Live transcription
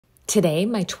Today,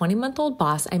 my 20-month-old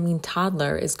boss,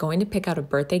 toddler, is going to pick out a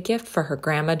birthday gift for her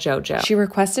grandma JoJo. She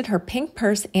requested her pink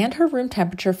purse and her room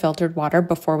temperature filtered water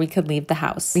before we could leave the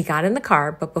house. We got in the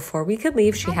car, but before we could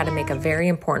leave, she had to make a very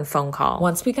important phone call.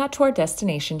 Once we got to our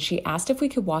destination, she asked if we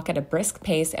could walk at a brisk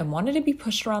pace and wanted to be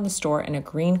pushed around the store in a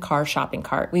green car shopping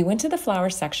cart. We went to the flower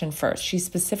section first. She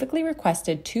specifically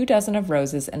requested 2 dozen of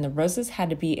roses, and the roses had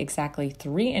to be exactly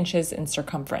 3 inches in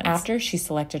circumference. After, she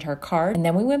selected her card, and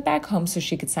then we went back home so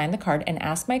she could sign the card and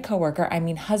asked my coworker,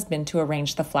 husband, to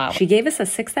arrange the flowers. She gave us a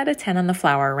 6 out of 10 on the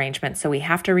flower arrangement, so we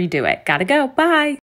have to redo it. Gotta go. Bye.